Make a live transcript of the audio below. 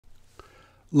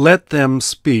Let them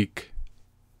speak.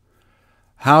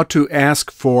 How to ask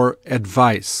for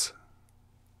advice.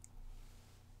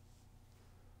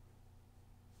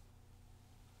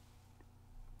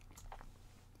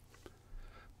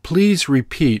 Please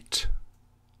repeat.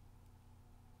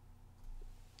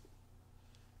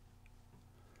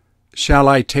 Shall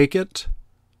I take it?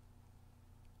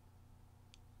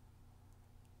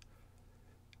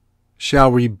 Shall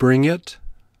we bring it?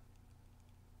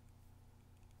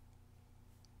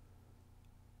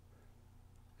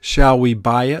 Shall we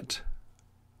buy it?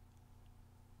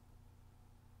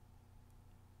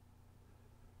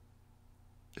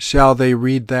 Shall they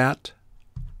read that?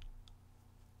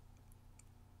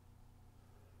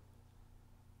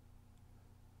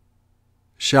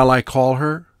 Shall I call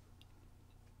her?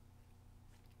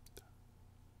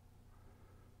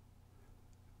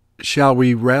 Shall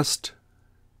we rest?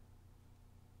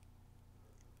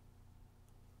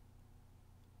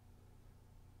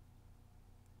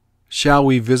 Shall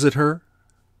we visit her?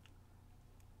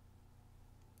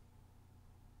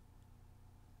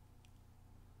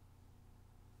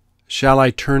 Shall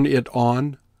I turn it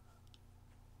on?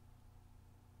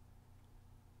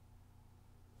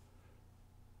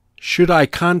 Should I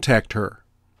contact her?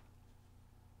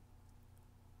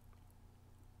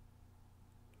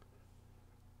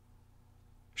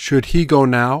 Should he go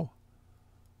now?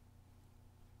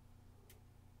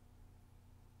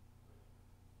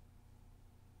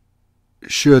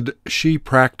 Should she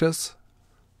practice?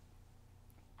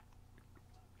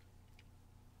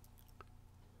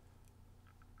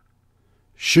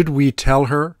 Should we tell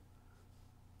her?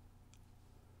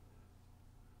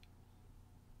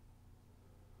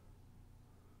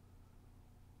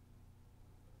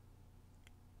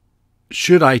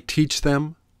 Should I teach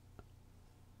them?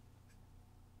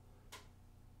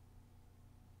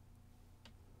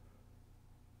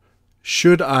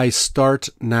 Should I start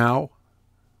now?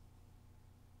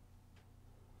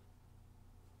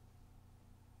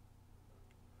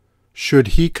 Should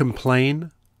he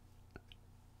complain?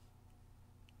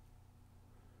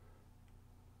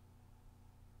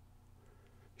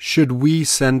 Should we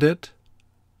send it?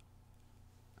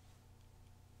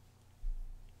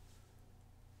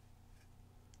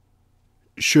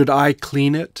 Should I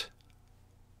clean it?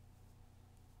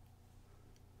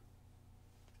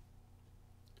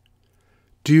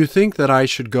 Do you think that I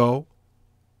should go?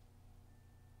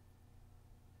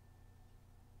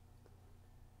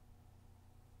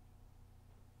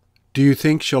 Do you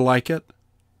think she'll like it?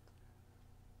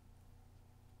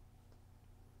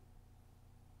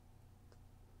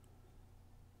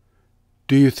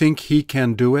 Do you think he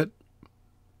can do it?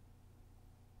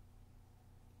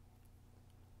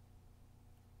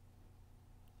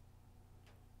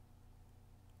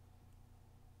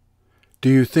 Do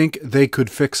you think they could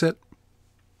fix it?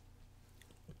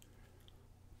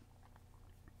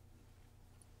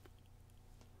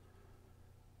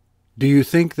 Do you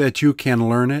think that you can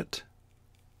learn it?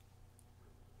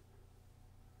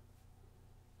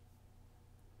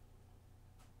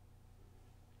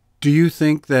 Do you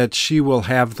think that she will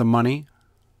have the money?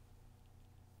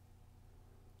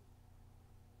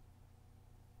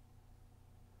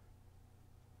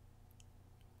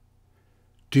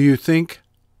 Do you think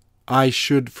I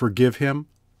should forgive him?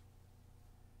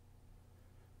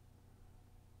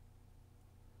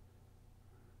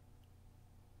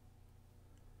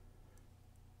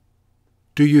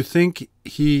 Do you think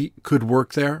he could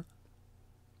work there?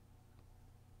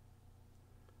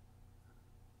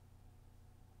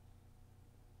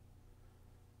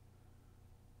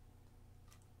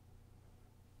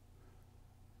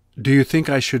 Do you think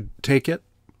I should take it?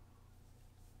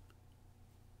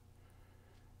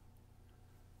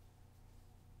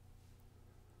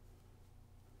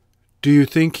 Do you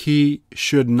think he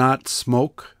should not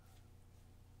smoke?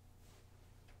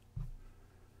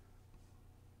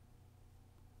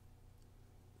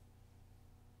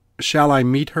 Shall I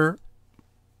meet her?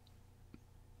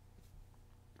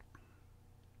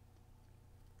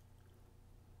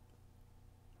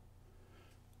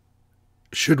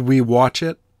 Should we watch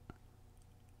it?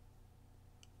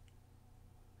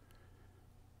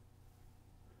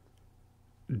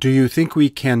 Do you think we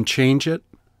can change it?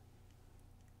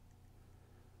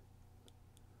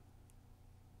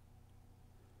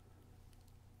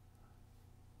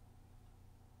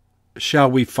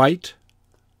 Shall we fight?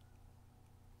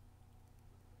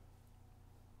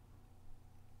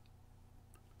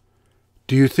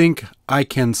 Do you think I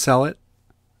can sell it?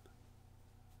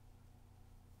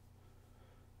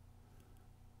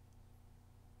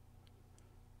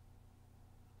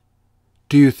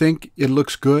 Do you think it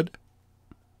looks good?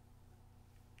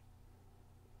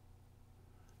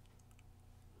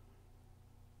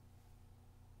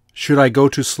 Should I go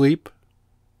to sleep?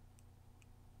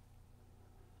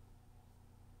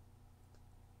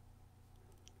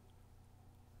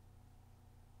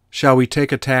 Shall we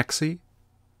take a taxi?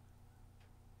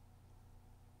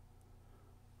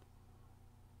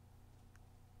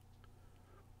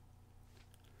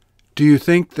 Do you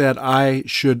think that I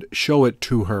should show it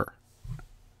to her?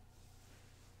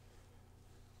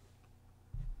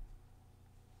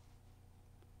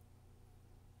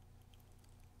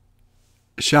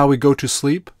 Shall we go to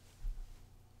sleep?